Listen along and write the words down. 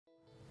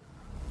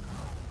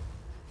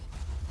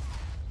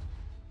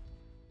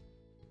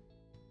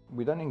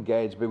we don't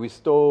engage, but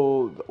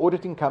the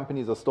auditing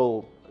companies are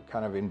still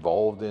kind of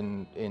involved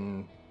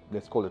in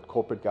let's call it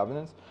corporate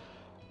governance.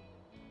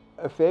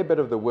 A fair bit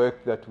of the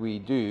work that we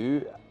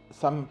do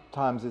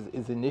sometimes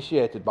is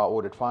initiated by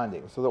audit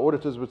findings. So the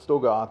auditors would still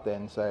go out there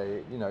and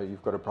say,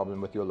 you've got a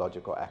problem with your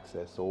logical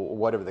access or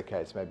whatever the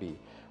case may be.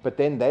 But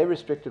then they're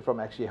restricted from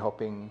actually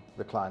helping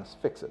the clients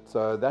fix it.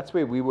 So that's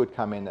where we would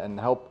come in and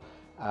help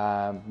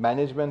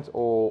management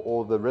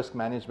or the risk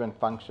management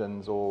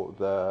functions or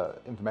the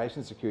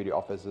information security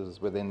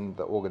officers within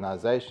the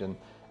organization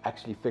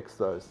actually fix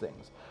those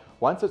things.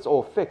 Once it's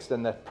all fixed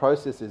and that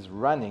process is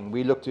running,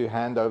 we look to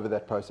hand over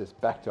that process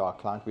back to our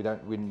client.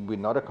 We're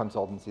not a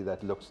consultancy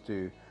that looks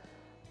to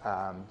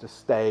just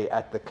stay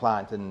at the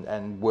client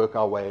and work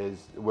our way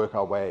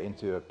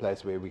into a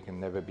place where we can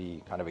never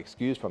be kind of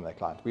excused from that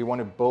client. We want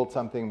to build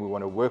something, we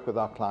want to work with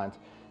our client,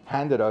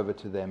 hand it over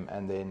to them,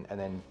 and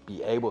then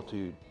be able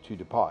to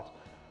depart.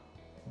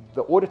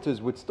 The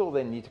auditors would still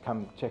then need to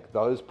come check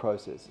those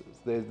processes.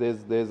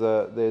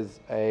 There's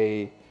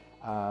a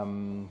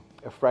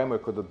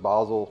framework with the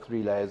Basel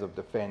 3 layers of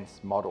defense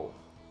model.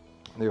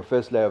 Your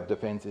first layer of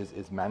defense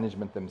is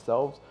management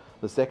themselves.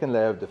 The second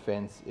layer of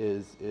defense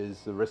is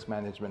the risk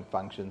management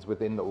functions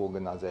within the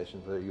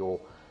organization, so your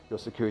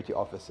security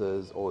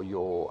officers or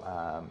your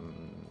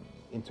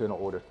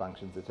internal audit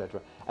functions, etc.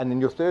 And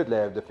then your third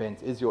layer of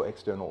defense is your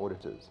external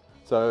auditors.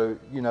 So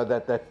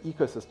that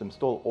ecosystem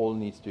still all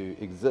needs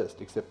to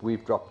exist, except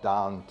we've dropped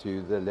down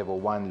to the level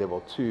 1,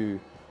 level 2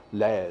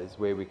 layers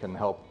where we can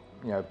help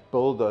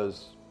build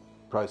those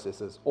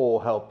processes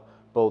or help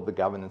build the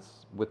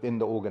governance within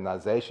the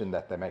organization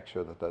that they make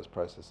sure that those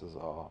processes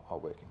are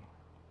working.